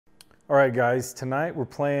All right guys, tonight we're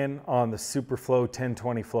playing on the Superflow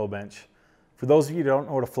 1020 flow bench. For those of you who don't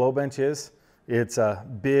know what a flow bench is, it's a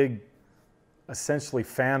big, essentially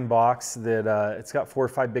fan box that it's got 4 or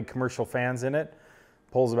 5 big commercial fans in it,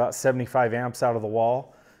 pulls about 75 amps out of the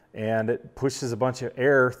wall, and it pushes a bunch of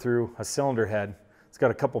air through a cylinder head. It's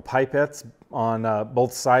got a couple pipettes on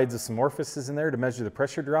both sides of some orifices in there to measure the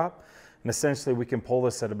pressure drop, and essentially we can pull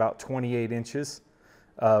this at about 28 inches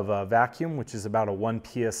of vacuum, which is about a 1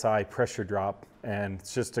 psi pressure drop, and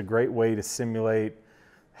it's just a great way to simulate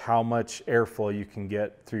how much airflow you can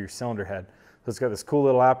get through your cylinder head. So it's got this cool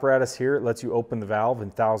little apparatus here. It lets you open the valve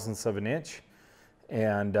in thousandths of an inch.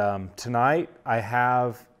 And tonight I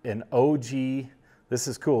have an OG, this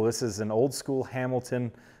is cool, this is an old school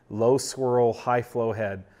Hamilton low swirl high flow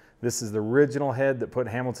head. This is the original head that put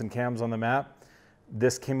Hamilton cams on the map.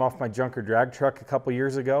 This came off my junker drag truck a couple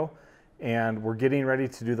years ago, and we're getting ready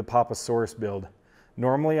to do the Papa Saurus build.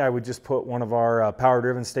 Normally I would just put one of our power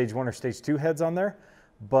driven stage 1 or stage 2 heads on there,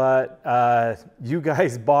 but you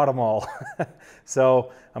guys bought them all.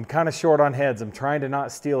 So I'm kind of short on heads. I'm trying to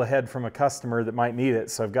not steal a head from a customer that might need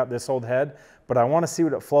it. So I've got this old head, but I want to see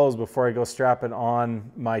what it flows before I go strap it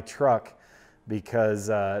on my truck, because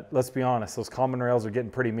let's be honest, those common rails are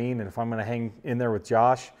getting pretty mean, and if I'm going to hang in there with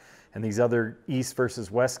Josh and these other east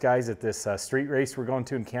versus west guys at this street race we're going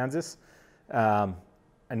to in Kansas, I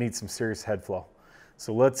need some serious head flow.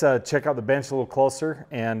 So let's check out the bench a little closer,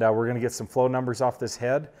 and we're going to get some flow numbers off this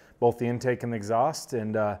head, both the intake and the exhaust,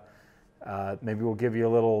 and maybe we'll give you a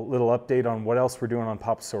little update on what else we're doing on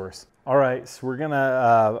Papa Saurus. All right, so we're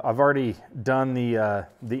gonna, I've already done the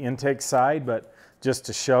intake side, but just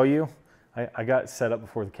to show you, I got set up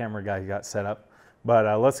before the camera guy got set up,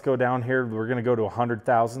 but let's go down here. We're gonna go to 100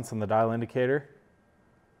 thousandths on the dial indicator.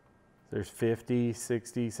 There's 50,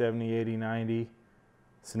 60, 70, 80, 90.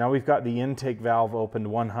 So now we've got the intake valve open to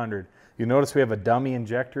 100. You notice we have a dummy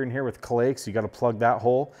injector in here with clay, so you got to plug that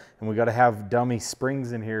hole, and we got to have dummy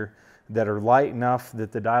springs in here that are light enough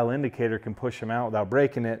that the dial indicator can push them out without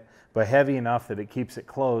breaking it, but heavy enough that it keeps it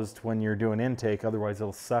closed when you're doing intake. Otherwise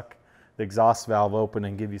it'll suck the exhaust valve open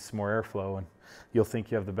and give you some more airflow, and you'll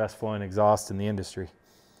think you have the best flowing exhaust in the industry.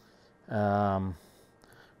 We're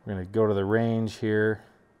going to go to the range here.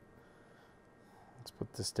 Let's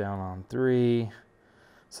put this down on 3.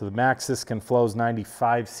 So the max this can flow is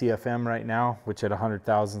 95 CFM right now, which at 100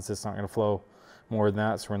 thousandths it's not going to flow more than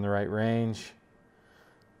that, so we're in the right range.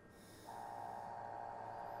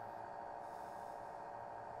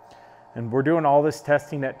 And we're doing all this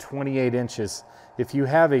testing at 28 inches. If you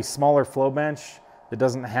have a smaller flow bench that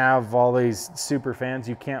doesn't have all these super fans,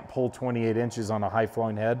 you can't pull 28 inches on a high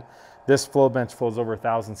flowing head. This flow bench flows over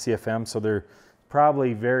 1,000 CFM, so there are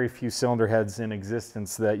probably very few cylinder heads in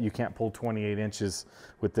existence that you can't pull 28 inches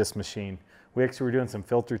with this machine. We actually were doing some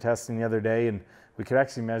filter testing the other day, and we could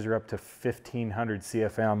actually measure up to 1,500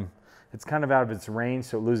 CFM. It's kind of out of its range,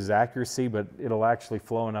 so it loses accuracy, but it'll actually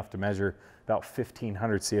flow enough to measure about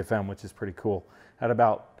 1,500 CFM, which is pretty cool. At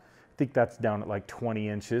about, I think that's down at like 20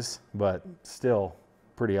 inches, but still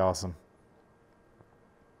pretty awesome.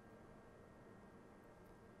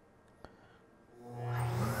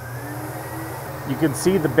 You can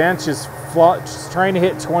see the bench is just trying to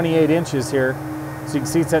hit 28 inches here. So you can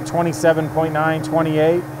see it's at 27.9,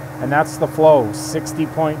 28, and that's the flow,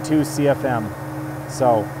 60.2 CFM.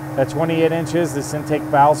 So at 28 inches, this intake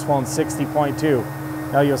valve's flowing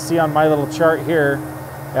 60.2. Now you'll see on my little chart here,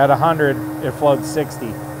 at 100, it flowed 60.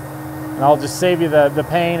 And I'll just save you the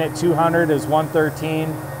pain. At 200 is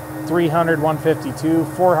 113, 300, 152,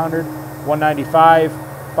 400, 195,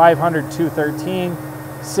 500, 213,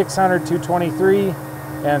 600, 223,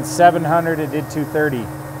 and 700, it did 230.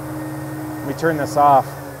 Let me turn this off.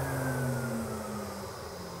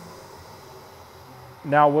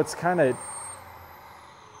 Now it's kind of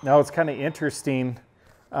interesting.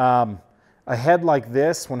 A head like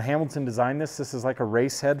this, when Hamilton designed this is like a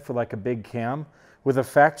race head for like a big cam. With a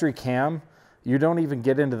factory cam, you don't even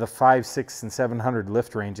get into the 500, 600, and 700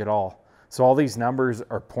 lift range at all. So all these numbers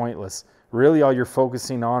are pointless. Really all you're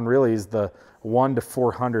focusing on really is the 1 to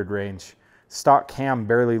 400 range. Stock cam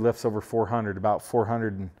barely lifts over 400, about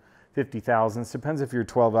 450 thousandths. Depends if you're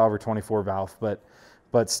 12 valve or 24 valve,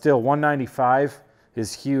 but still 195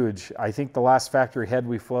 is huge. I think the last factory head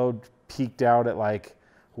we flowed peaked out at like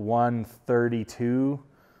 132,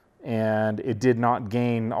 and it did not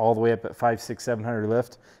gain all the way up at 500, 600, 700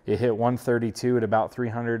 lift. It hit 132 at about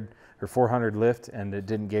 300 or 400 lift, and it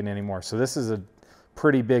didn't gain any more. So this is a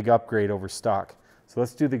pretty big upgrade over stock. So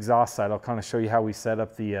let's do the exhaust side. I'll kind of show you how we set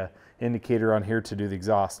up the indicator on here to do the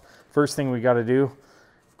exhaust. First thing we got to do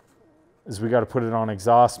is we got to put it on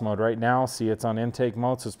exhaust mode right now. See, it's on intake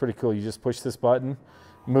mode, so it's pretty cool. You just push this button,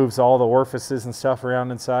 moves all the orifices and stuff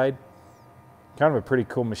around inside. Kind of a pretty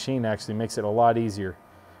cool machine, actually. Makes it a lot easier.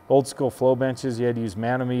 Old school flow benches, you had to use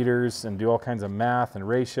manometers and do all kinds of math and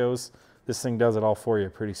ratios. This thing does it all for you.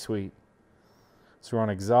 Pretty sweet. So we're on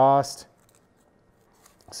exhaust.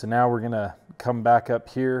 So now we're going to come back up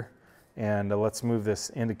here and let's move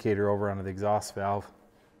this indicator over onto the exhaust valve.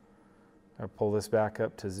 I'll pull this back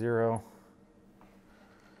up to 0.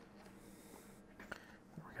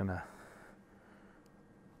 We're going to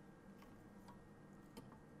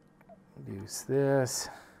use this.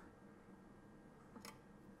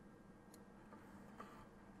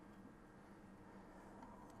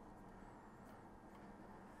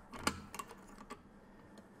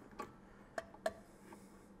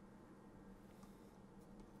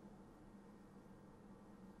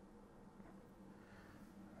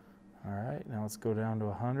 All right, now let's go down to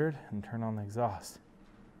 100 and turn on the exhaust.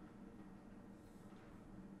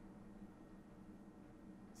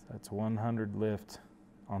 So that's 100 lift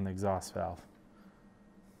on the exhaust valve.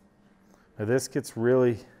 Now this gets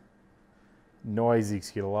really noisy because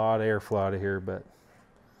you get a lot of airflow out of here, but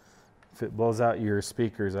if it blows out your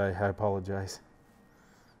speakers, I apologize.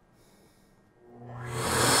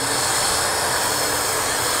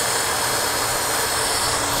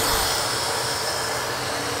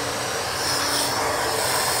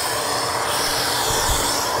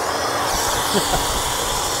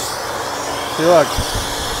 See, look,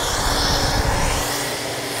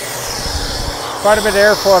 quite a bit of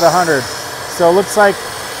airflow at 100. So it looks like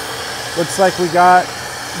we got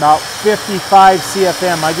about 55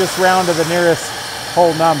 CFM. I just rounded the nearest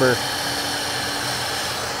whole number.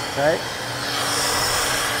 Okay.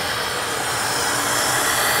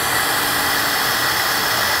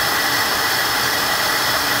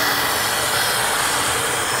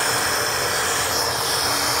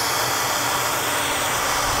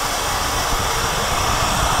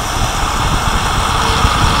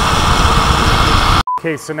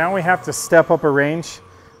 Okay, so now we have to step up a range.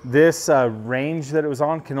 This range that it was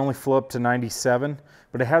on can only flow up to 97,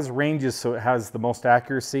 but it has ranges, so it has the most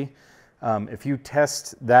accuracy. If you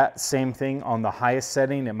test that same thing on the highest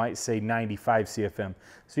setting, it might say 95 CFM.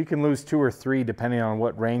 So you can lose 2 or 3 depending on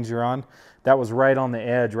what range you're on. That was right on the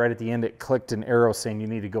edge. Right at the end, it clicked an arrow saying you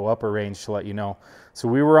need to go up a range to let you know. So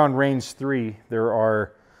we were on range 3. There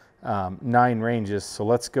are 9 ranges. So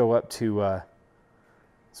let's go up to,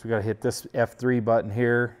 so we got to hit this F3 button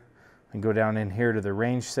here and go down in here to the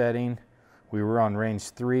range setting. We were on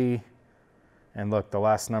range 3. And look, the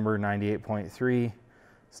last number, 98.3.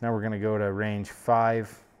 So now we're going to go to range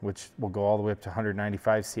 5, which will go all the way up to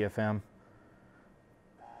 195 CFM.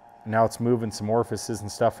 Now it's moving some orifices and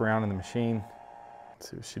stuff around in the machine.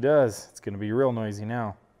 Let's see what she does. It's going to be real noisy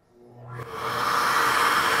now.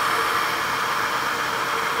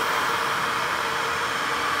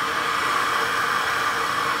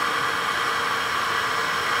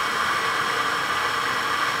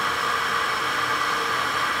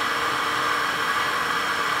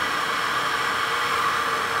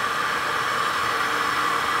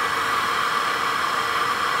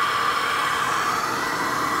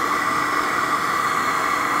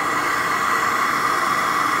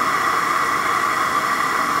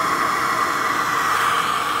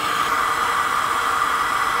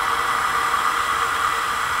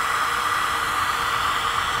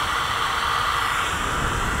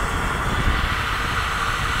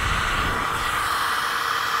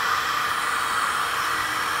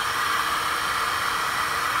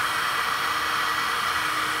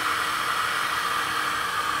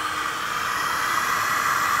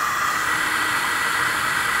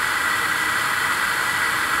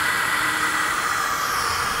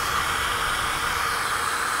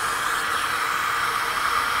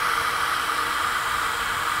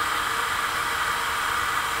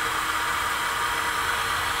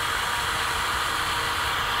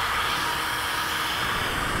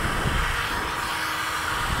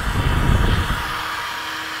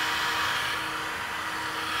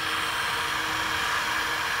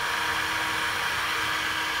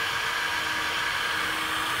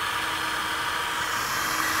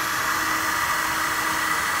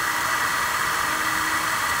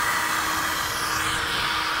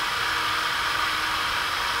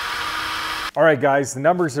 All right, guys, the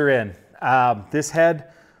numbers are in. This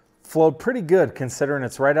head flowed pretty good considering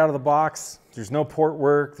it's right out of the box. There's no port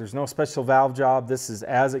work. There's no special valve job. This is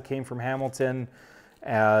as it came from Hamilton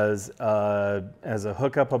as a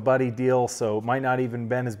hook up a buddy deal. So it might not even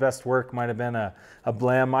been his best work. Might have been a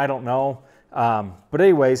blem. I don't know. But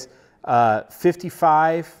anyways,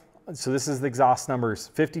 55 So this is the exhaust numbers: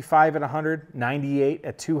 55 at 100, 98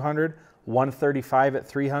 at 200, 135 at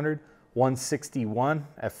 300, 161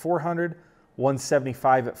 at 400,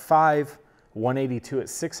 175 at 5, 182 at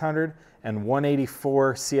 600, and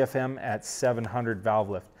 184 CFM at 700 valve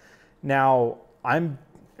lift. Now,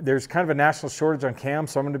 there's kind of a national shortage on cam,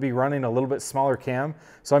 so I'm going to be running a little bit smaller cam.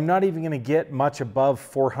 So I'm not even going to get much above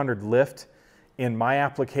 400 lift in my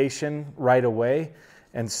application right away.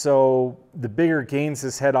 And so the bigger gains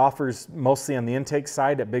this head offers, mostly on the intake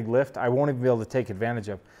side at big lift, I won't even be able to take advantage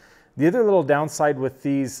of. The other little downside with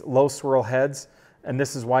these low swirl heads, and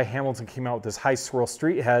this is why Hamilton came out with this high swirl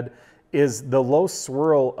street head, is the low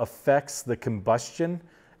swirl affects the combustion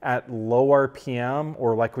at low RPM,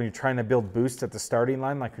 or like when you're trying to build boost at the starting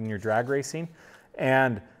line, like when you're drag racing.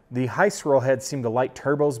 And the high swirl heads seem to light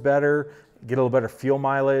turbos better, get a little better fuel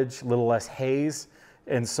mileage, a little less haze.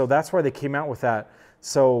 And so that's why they came out with that.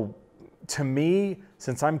 So to me,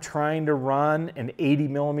 since I'm trying to run an 80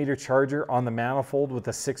 millimeter charger on the manifold with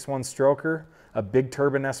a 6.1 stroker, a big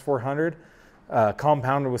turbine S400,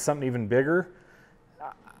 compounded with something even bigger,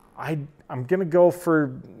 I'm gonna go for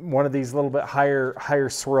one of these little bit higher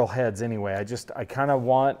swirl heads anyway. I kind of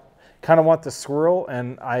want the swirl,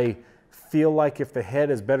 and I feel like if the head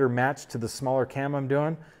is better matched to the smaller cam I'm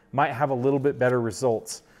doing, might have a little bit better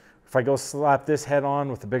results. If I go slap this head on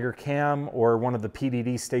with a bigger cam, or one of the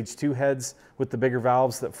PDD stage 2 heads with the bigger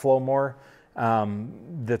valves that flow more,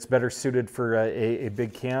 that's better suited for a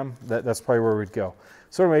big cam, that's probably where we'd go.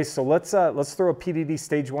 So anyway, so let's throw a PDD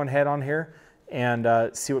stage 1 head on here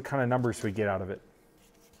and see what kind of numbers we get out of it.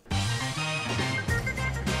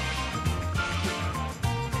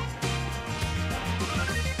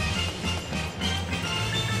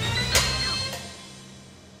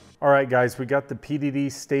 All right, guys, we got the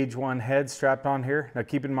PDD stage 1 head strapped on here. Now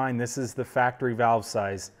keep in mind, this is the factory valve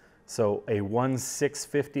size. So a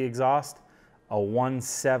 1.650 exhaust, a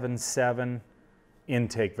 1.77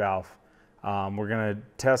 intake valve. We're gonna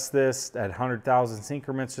test this at 100 thousandths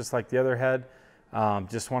increments, just like the other head.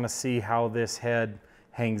 Just wanna see how this head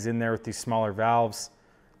hangs in there with these smaller valves.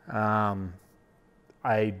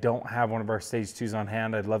 I don't have one of our stage 2s on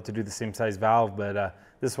hand. I'd love to do the same size valve, but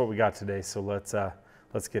this is what we got today, so let's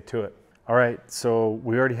get to it. All right, so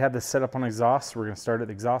we already had this set up on exhaust. We're gonna start at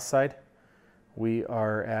the exhaust side. We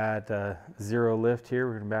are at 0 lift here.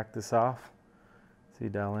 We're gonna back this off. See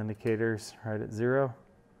dial indicators right at 0.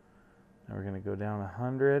 Now we're gonna go down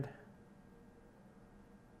 100.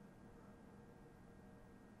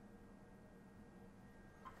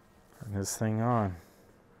 Turn this thing on.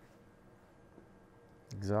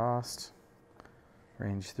 Exhaust,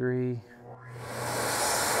 range 3.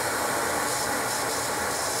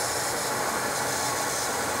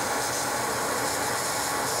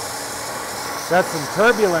 Got some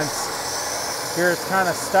turbulence here. It's kind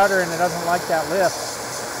of stuttering. It doesn't like that lift.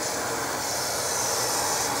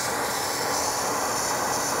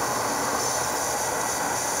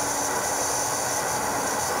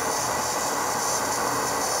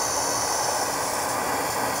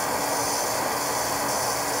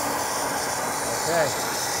 Okay,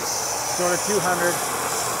 go to 200.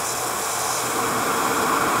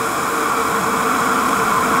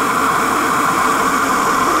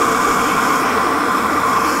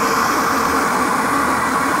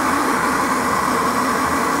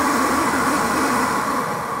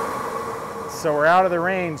 So we're out of the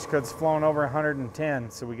range because it's flowing over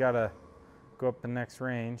 110, so we gotta go up the next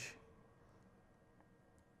range.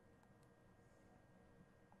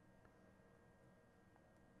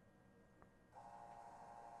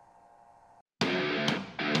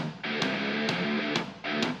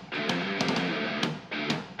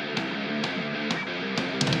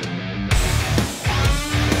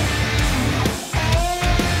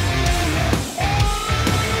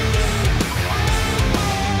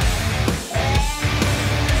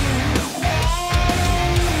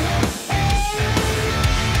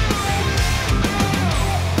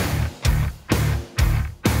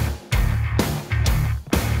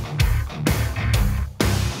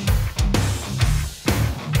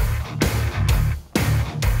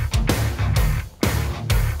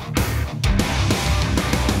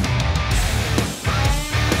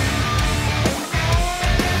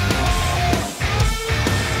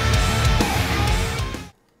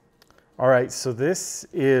 All right, so this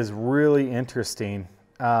is really interesting.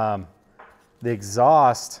 The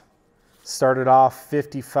exhaust started off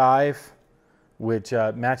 55, which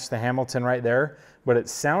matched the Hamilton right there, but it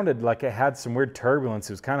sounded like it had some weird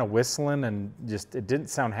turbulence. It was kind of whistling and just, it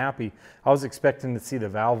didn't sound happy. I was expecting to see the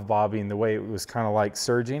valve bobbing the way it was kind of like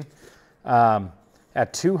surging.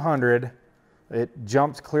 At 200, It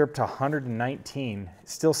jumped clear up to 119. It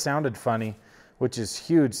still sounded funny, which is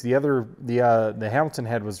huge. The Hamilton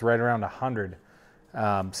head was right around 100.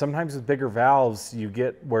 Sometimes with bigger valves, you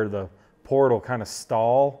get where the port will kind of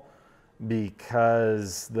stall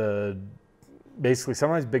because basically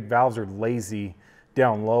sometimes big valves are lazy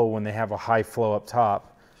down low when they have a high flow up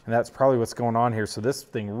top. And that's probably what's going on here. So this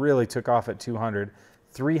thing really took off at 200,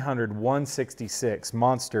 300, 166,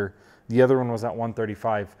 monster. The other one was at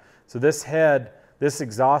 135. So this head, this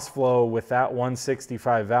exhaust flow with that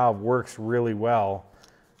 165 valve works really well.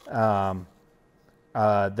 Then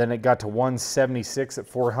it got to 176 at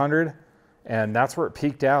 400, and that's where it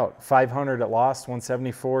peaked out. 500 it lost,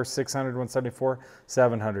 174, 600, 174,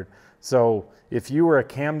 700. So if you were a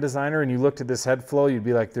cam designer and you looked at this head flow, you'd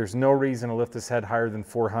be like, there's no reason to lift this head higher than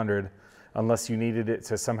 400 unless you needed it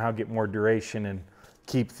to somehow get more duration and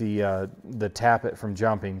keep the tappet from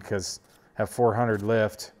jumping, because at 400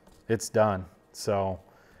 lift, it's done. So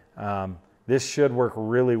this should work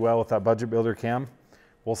really well with that budget builder cam.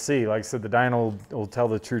 We'll see. Like I said, the dyno will tell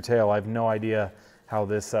the true tale. I have no idea how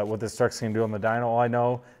this, what this truck's gonna do on the dyno. All I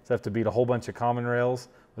know is I have to beat a whole bunch of common rails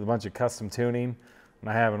with a bunch of custom tuning. And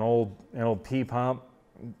I have an old P pump,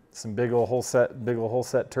 some big old whole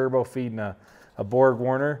set turbo feeding a Borg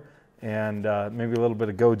Warner, and maybe a little bit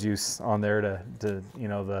of go juice on there to you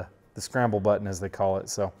know, the scramble button as they call it.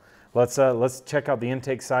 So let's check out the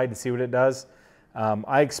intake side and see what it does.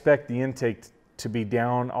 I expect the intake to be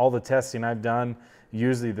down. All the testing I've done,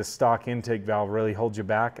 usually the stock intake valve really holds you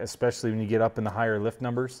back, especially when you get up in the higher lift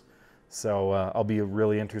numbers. So I'll be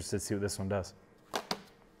really interested to see what this one does.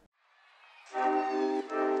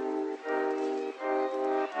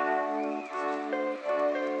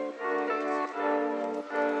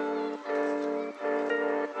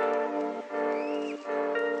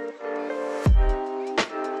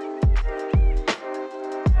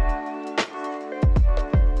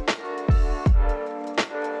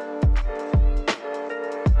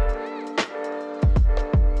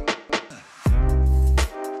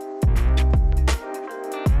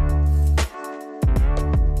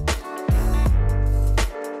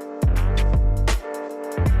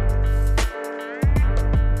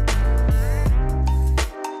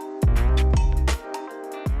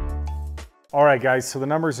 All right, guys, so the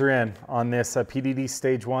numbers are in on this PDD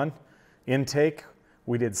stage 1 intake.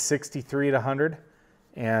 We did 63 at 100,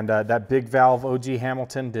 and that big valve OG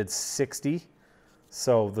Hamilton did 60.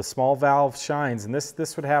 So the small valve shines, and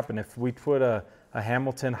this would happen if we put a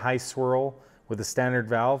Hamilton high swirl with a standard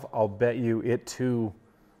valve. I'll bet you it too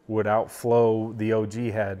would outflow the OG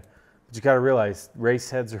head. But you got to realize race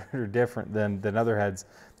heads are different than other heads.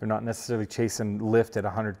 They're not necessarily chasing lift at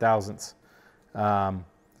 100 thousandths.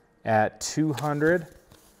 At 200,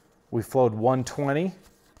 we flowed 120,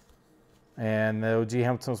 and the OG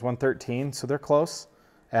Hamilton was 113, so they're close.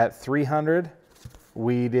 At 300,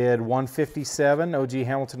 we did 157. OG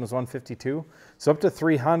Hamilton was 152. So up to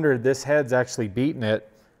 300, this head's actually beating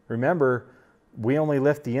it. Remember, we only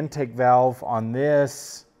lift the intake valve on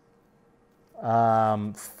this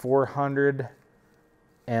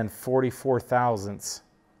 444 thousandths.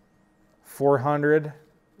 400,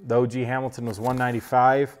 the OG Hamilton was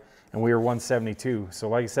 195. And we were 172. So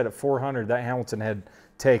like I said, at 400, that Hamilton head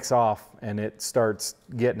takes off and it starts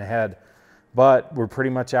getting ahead. But we're pretty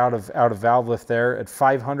much out of valve lift there. At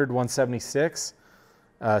 500, 176,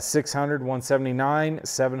 600, 179,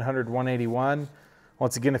 700, 181.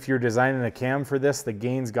 Once again, if you're designing a cam for this, the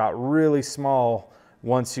gains got really small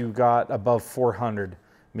once you got above 400.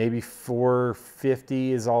 Maybe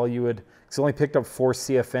 450 is all you would, it's only picked up 4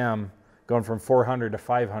 CFM going from 400 to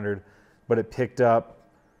 500, but it picked up,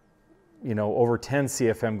 you know, over 10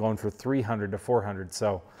 CFM going from 300 to 400.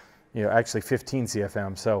 So, you know, actually 15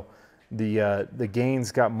 CFM. So the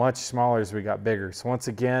gains got much smaller as we got bigger. So once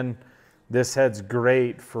again, this head's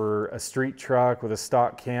great for a street truck with a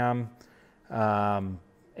stock cam.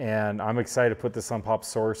 And I'm excited to put this on Papa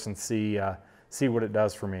Saurus and see what it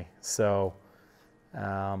does for me. So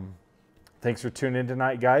thanks for tuning in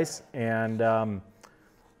tonight, guys. And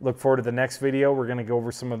look forward to the next video. We're going to go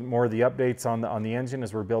over more of the updates on the engine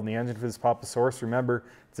as we're building the engine for this Papa Saurus. Remember,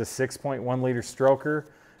 it's a 6.1 liter stroker.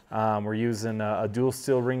 We're using a dual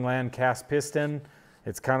steel ringland cast piston.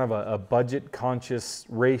 It's kind of a budget conscious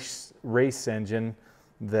race engine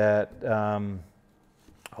that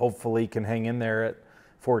hopefully can hang in there at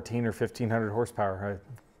 14 or 1500 horsepower.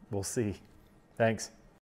 We'll see. Thanks.